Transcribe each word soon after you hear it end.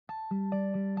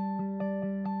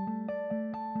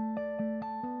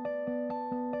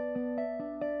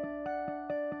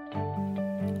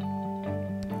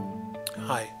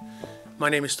Hi, my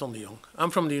name is Ton de Jong.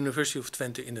 I'm from the University of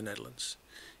Twente in the Netherlands.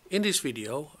 In this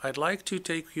video, I'd like to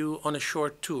take you on a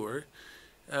short tour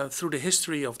through the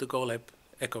history of the GoLab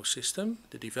ecosystem,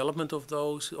 the development of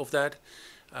that,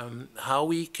 how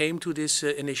we came to this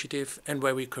initiative and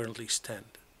where we currently stand.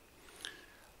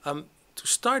 To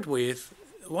start with,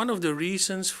 one of the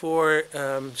reasons for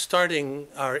starting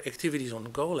our activities on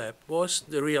GoLab was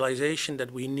the realization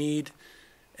that we need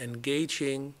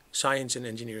engaging science and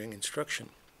engineering instruction.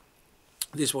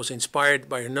 This was inspired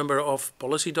by a number of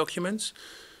policy documents,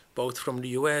 both from the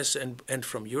US and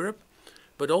from Europe,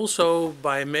 but also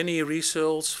by many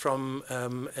results from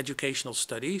educational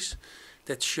studies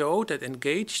that show that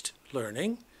engaged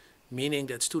learning, meaning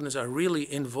that students are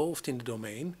really involved in the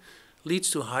domain,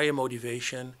 leads to higher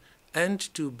motivation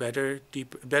and to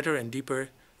better and deeper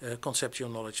conceptual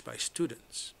knowledge by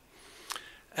students.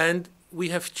 And we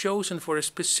have chosen for a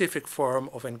specific form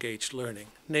of engaged learning,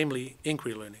 namely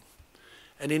inquiry learning.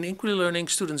 And in inquiry learning,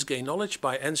 students gain knowledge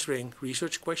by answering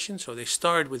research questions. So they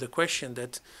start with a question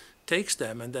that takes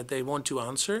them and that they want to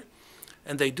answer.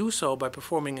 And they do so by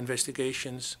performing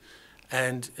investigations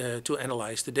and to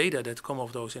analyze the data that come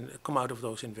out of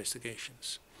those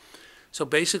investigations. So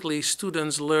basically,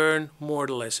 students learn more or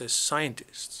less as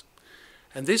scientists.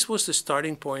 And this was the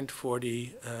starting point for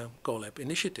the GoLab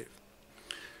initiative.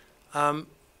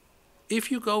 If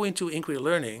you go into inquiry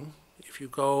learning, if you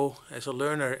go as a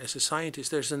learner, as a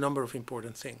scientist, there's a number of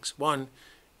important things. One,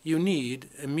 you need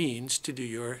a means to do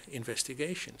your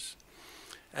investigations.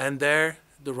 And there,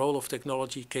 the role of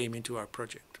technology came into our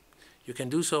project. You can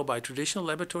do so by traditional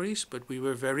laboratories, but we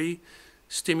were very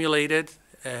stimulated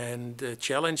and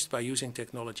challenged by using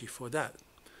technology for that.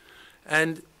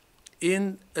 And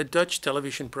in a Dutch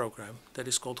television program that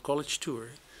is called College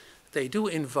Tour, they do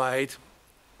invite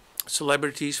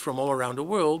celebrities from all around the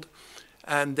world,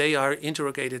 and they are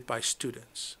interrogated by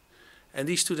students. And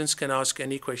these students can ask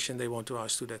any question they want to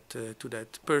ask to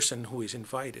that person who is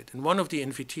invited. And one of the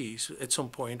invitees at some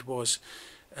point was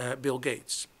Bill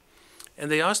Gates. And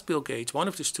they asked Bill Gates, one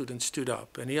of the students stood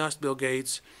up, and he asked Bill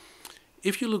Gates,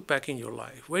 if you look back in your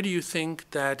life, where do you think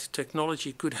that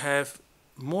technology could have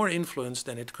more influence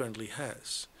than it currently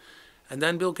has? And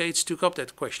then Bill Gates took up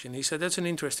that question. He said, that's an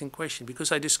interesting question,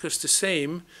 because I discussed the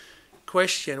same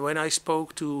question when I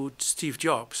spoke to Steve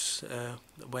Jobs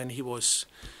when he was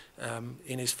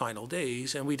in his final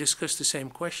days, and we discussed the same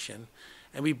question.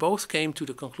 And we both came to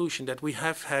the conclusion that we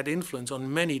have had influence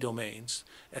on many domains,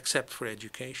 except for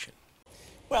education.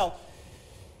 Well,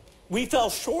 we fell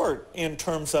short in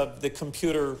terms of the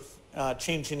computer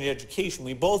changing the education.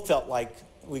 We both felt like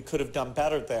we could have done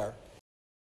better there.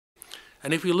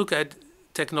 And if we look at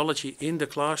technology in the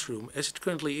classroom as it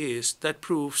currently is, that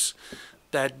proves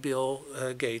that Bill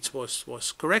Gates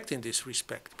was correct in this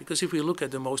respect. Because if we look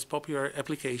at the most popular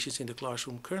applications in the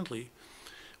classroom currently,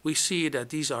 we see that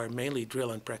these are mainly drill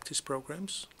and practice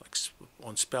programs, like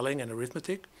on spelling and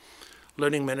arithmetic,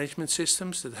 learning management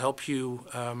systems that help you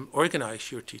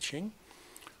organize your teaching,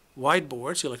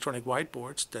 whiteboards, electronic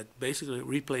whiteboards that basically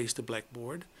replace the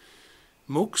blackboard,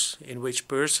 MOOCs, in which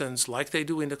persons, like they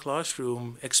do in the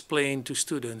classroom, explain to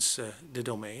students the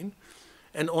domain,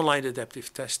 and online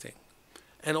adaptive testing.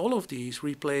 And all of these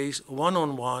replace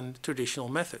one-on-one traditional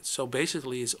methods. So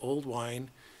basically it's old wine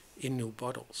in new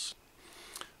bottles.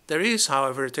 There is,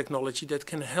 however, a technology that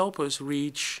can help us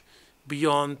reach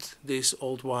beyond this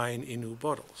old wine in new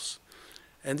bottles.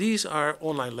 And these are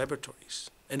online laboratories.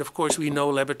 And of course we know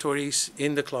laboratories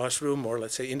in the classroom, or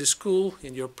let's say in the school,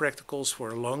 in your practicals for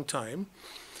a long time.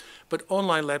 But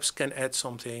online labs can add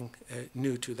something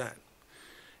new to that.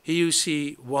 Here you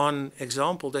see one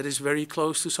example that is very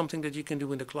close to something that you can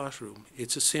do in the classroom.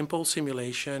 It's a simple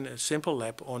simulation, a simple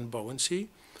lab on buoyancy,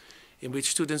 in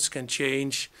which students can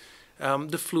change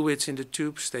the fluids in the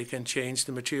tubes, they can change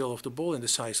the material of the ball and the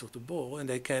size of the ball, and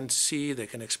they can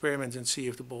experiment and see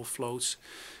if the ball floats,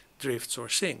 drifts, or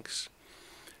sinks.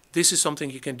 This is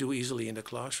something you can do easily in the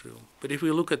classroom. But if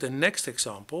we look at the next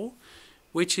example,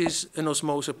 which is an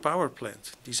osmosis power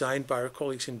plant designed by our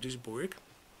colleagues in Duisburg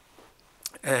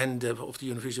and of the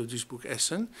University of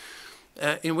Duisburg-Essen,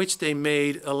 in which they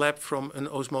made a lab from an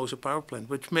osmosis power plant,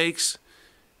 which makes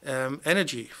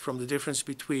energy from the difference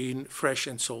between fresh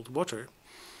and salt water.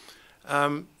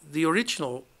 The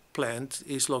original plant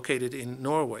is located in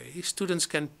Norway. Students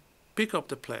can pick up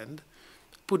the plant,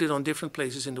 put it on different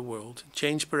places in the world,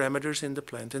 change parameters in the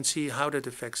plant, and see how that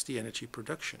affects the energy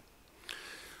production.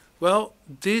 Well,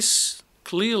 this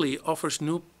clearly offers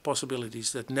new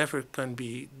possibilities that never can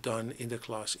be done in the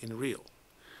class in real.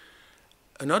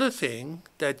 Another thing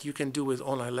that you can do with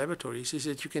online laboratories is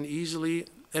that you can easily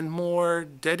and more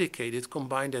dedicated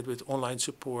combine that with online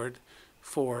support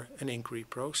for an inquiry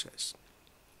process.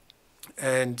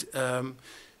 And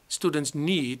students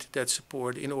need that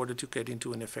support in order to get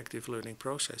into an effective learning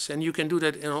process. And you can do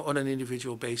that on an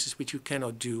individual basis, which you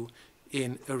cannot do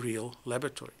in a real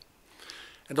laboratory.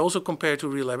 And also compared to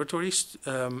real laboratories,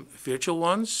 virtual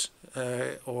ones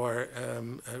or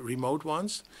remote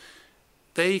ones,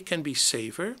 they can be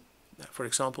safer. For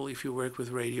example, if you work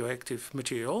with radioactive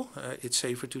material, it's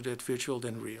safer to do that virtual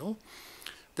than real.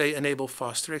 They enable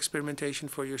faster experimentation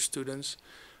for your students.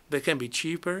 They can be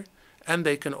cheaper, and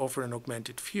they can offer an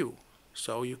augmented view.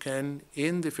 So you can,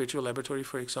 in the virtual laboratory,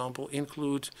 for example,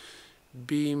 include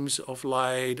beams of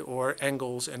light or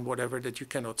angles and whatever that you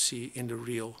cannot see in the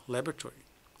real laboratory.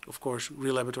 Of course,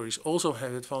 real laboratories also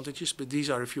have advantages, but these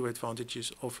are a few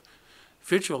advantages of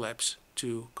virtual labs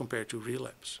compared to real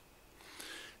labs.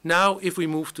 Now, if we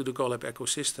move to the GoLab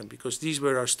ecosystem, because these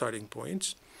were our starting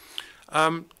points,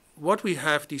 what we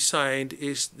have designed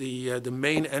is the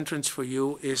main entrance for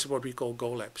you is what we call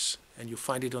GoLabs, and you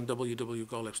find it on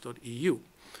www.GRAASP.EU.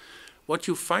 What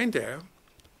you find there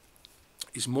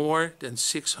is more than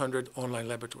 600 online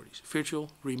laboratories,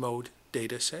 virtual, remote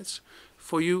data sets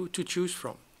for you to choose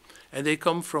from. And they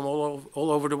come from all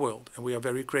over the world. And we are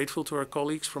very grateful to our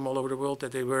colleagues from all over the world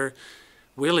that they were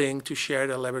willing to share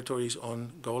their laboratories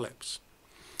on GoLabs.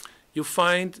 You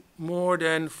find more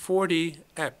than 40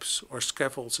 apps or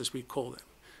scaffolds, as we call them,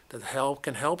 that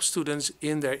can help students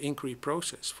in their inquiry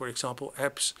process. For example,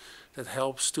 apps that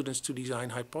help students to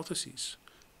design hypotheses,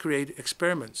 create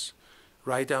experiments,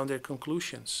 write down their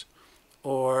conclusions,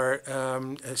 or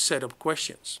set up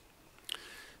questions.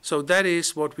 So that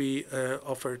is what we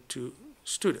offer to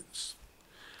students.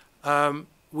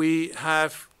 We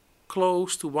have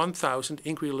close to 1,000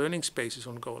 inquiry learning spaces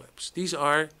on GoLabs. These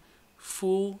are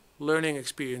full learning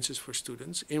experiences for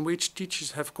students in which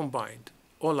teachers have combined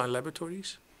online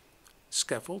laboratories,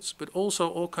 scaffolds, but also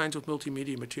all kinds of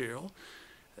multimedia material.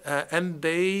 And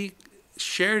they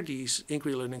share these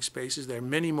inquiry learning spaces. There are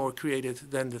many more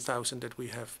created than the 1,000 that we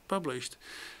have published.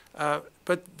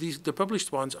 But the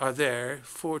published ones are there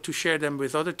to share them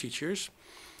with other teachers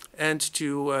and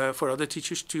for other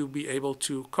teachers to be able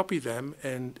to copy them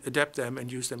and adapt them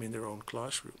and use them in their own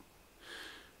classroom.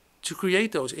 To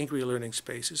create those inquiry learning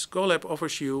spaces, GoLab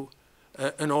offers you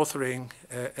an authoring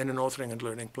and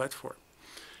learning platform.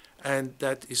 And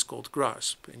that is called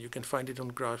GRAASP, and you can find it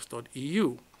on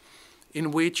GRAASP.EU,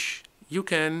 in which you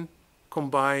can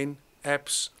combine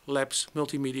apps, labs,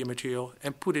 multimedia material,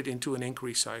 and put it into an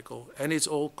inquiry cycle, and it's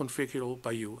all configurable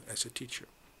by you as a teacher.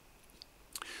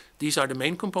 These are the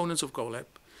main components of GoLab,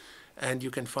 and you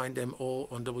can find them all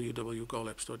on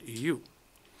www.GoLabs.eu.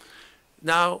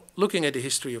 Now, looking at the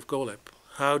history of GoLab,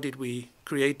 how did we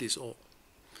create this all?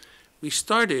 We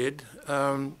started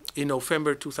in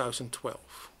November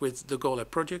 2012 with the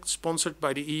GoLab project, sponsored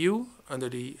by the EU under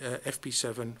the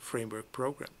FP7 framework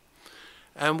program.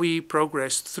 And we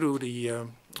progressed through the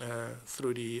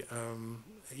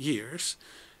years,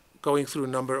 going through a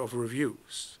number of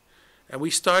reviews. And we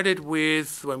started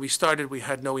with, when we started, we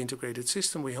had no integrated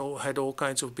system. We had all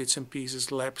kinds of bits and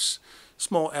pieces, labs,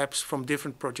 small apps from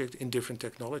different projects in different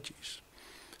technologies.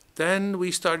 Then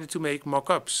we started to make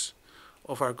mock-ups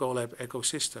of our GoLab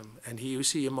ecosystem. And here you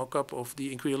see a mock-up of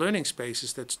the inquiry learning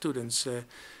spaces that students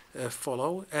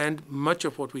follow. And much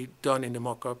of what we've done in the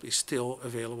mock-up is still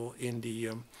available in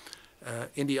the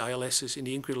ILSs, in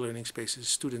the inquiry learning spaces.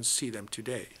 Students see them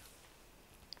today.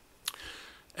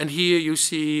 And here you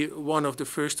see one of the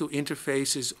first two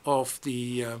interfaces of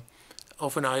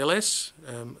an ILS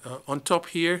on top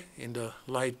here in the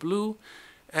light blue,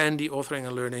 and the authoring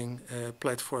and learning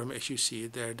platform as you see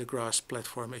it there, the GRAASP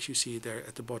platform as you see it there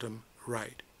at the bottom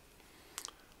right.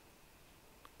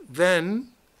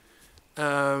 Then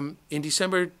in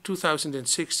December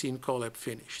 2016, GoLab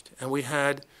finished, and we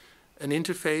had an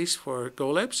interface for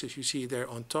GoLabs as you see there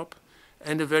on top,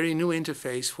 and a very new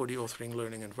interface for the authoring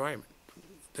learning environment,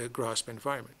 the GRAASP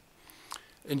environment.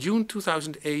 In June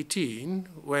 2018,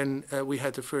 when we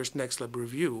had the first NextLab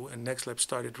review, and NextLab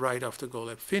started right after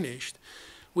GoLab finished,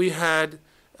 we had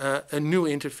a new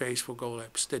interface for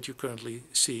GoLabs that you currently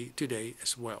see today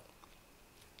as well.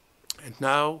 And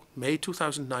now, May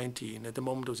 2019, at the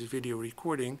moment of this video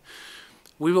recording,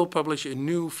 we will publish a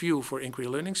new view for inquiry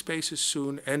learning spaces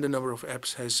soon, and the number of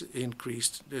apps has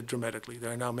increased dramatically.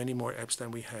 There are now many more apps than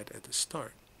we had at the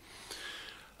start.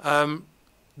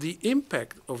 The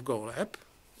impact of GoLab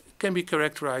can be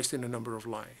characterized in a number of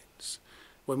lines.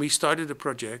 When we started the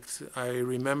project, I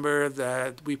remember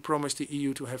that we promised the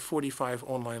EU to have 45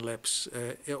 online labs,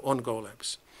 on-go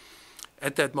labs.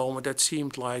 At that moment, that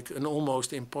seemed like an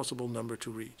almost impossible number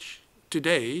to reach.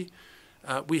 Today,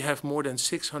 we have more than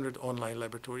 600 online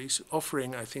laboratories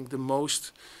offering, I think, the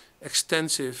most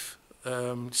extensive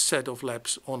set of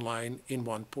labs online in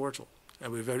one portal.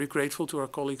 And we're very grateful to our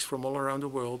colleagues from all around the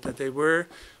world that they were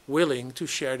willing to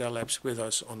share their labs with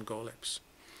us on Go Labs.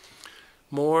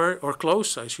 More, or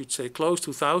close, I should say, close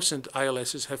to 1,000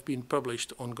 ILSs have been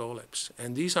published on Go Labs.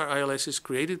 And these are ILSs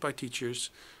created by teachers,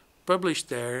 published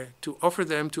there to offer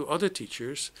them to other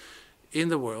teachers in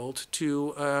the world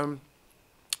to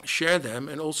share them,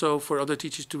 and also for other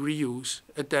teachers to reuse,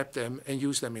 adapt them, and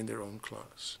use them in their own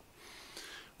class.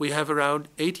 We have around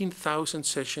 18,000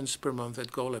 sessions per month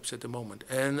at Go Labs at the moment,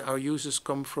 and our users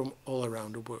come from all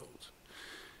around the world.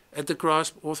 At the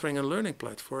GRAASP Authoring and Learning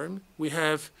platform, we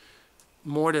have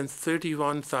more than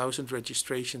 31,000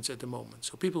 registrations at the moment.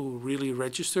 So people who really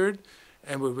registered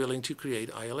and were willing to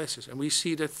create ILSs. And we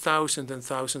see that thousands and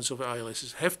thousands of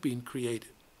ILSs have been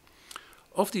created.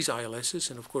 Of these ILSs,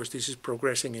 and of course this is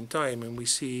progressing in time, and we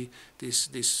see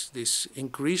this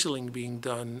increasingly being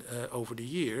done over the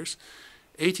years,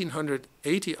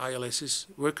 1,880 ILSs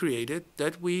were created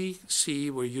that we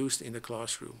see were used in the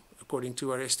classroom. According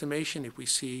to our estimation, if we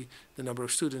see the number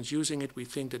of students using it, we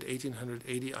think that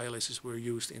 1,880 ILSs were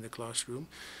used in the classroom,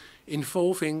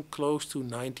 involving close to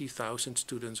 90,000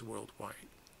 students worldwide.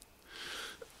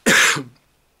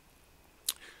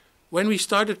 When we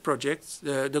started projects,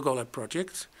 the GoLab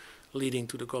project, leading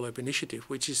to the GoLab initiative,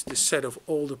 which is the set of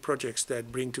all the projects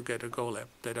that bring together GoLab,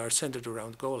 that are centered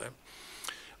around GoLab,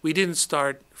 we didn't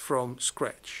start from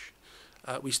scratch.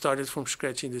 We started from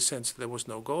scratch in the sense that there was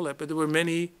no GoLab, but there were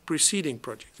many preceding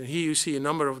projects. And here you see a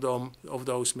number of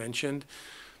those mentioned.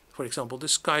 For example, the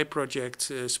Sky project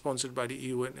sponsored by the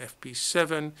EU and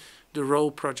FP7, the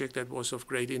Roll project that was of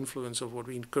great influence of what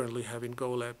we currently have in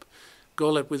GoLab,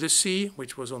 GoLab with a C,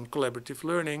 which was on collaborative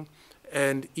learning,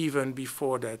 and even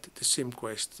before that, the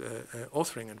SimQuest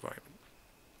authoring environment.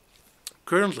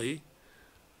 Currently,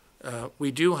 we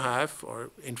do have,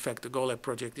 or in fact the GoLab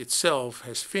project itself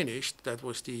has finished. That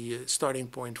was the starting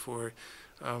point for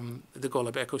the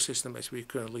GoLab ecosystem as we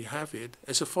currently have it.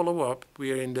 As a follow-up,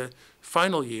 we are in the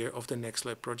final year of the Next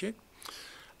Lab project.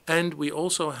 And we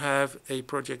also have a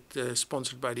project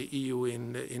sponsored by the EU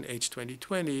in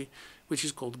H2020, which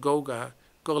is called GOGA,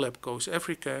 GoLab Goes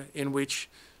Africa, in which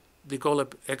the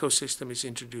GoLab ecosystem is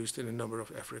introduced in a number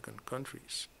of African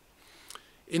countries.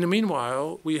 In the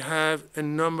meanwhile, we have a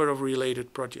number of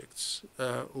related projects.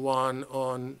 One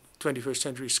on 21st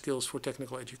century skills for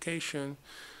technical education,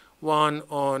 one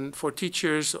for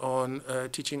teachers on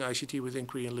teaching ICT within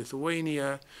Korea and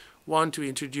Lithuania, one to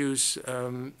introduce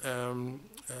the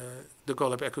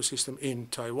GoLab ecosystem in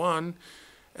Taiwan,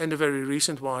 and a very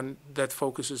recent one that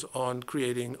focuses on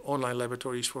creating online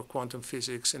laboratories for quantum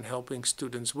physics and helping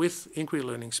students with inquiry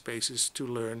learning spaces to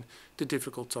learn the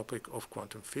difficult topic of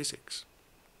quantum physics.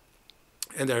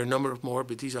 And there are a number of more,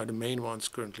 but these are the main ones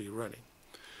currently running.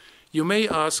 You may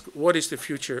ask, what is the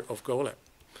future of GoLab?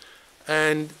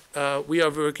 And we are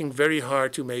working very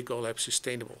hard to make GoLab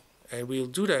sustainable. And we'll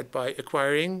do that by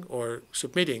acquiring or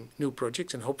submitting new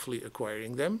projects and hopefully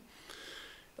acquiring them.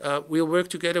 We'll work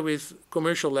together with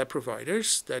commercial lab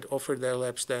providers that offer their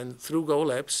labs then through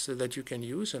GoLabs so that you can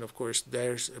use. And of course,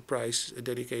 there's a price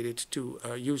dedicated to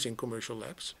using commercial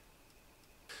labs.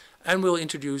 And we'll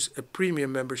introduce a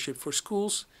premium membership for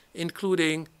schools,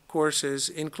 including courses,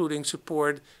 including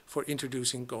support for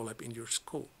introducing GoLab in your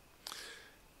school.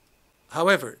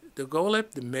 However, the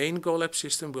main GoLab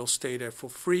system will stay there for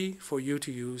free for you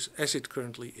to use as it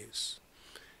currently is.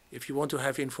 If you want to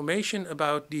have information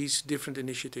about these different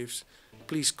initiatives,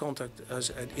 please contact us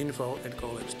at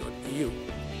info@golabs.eu.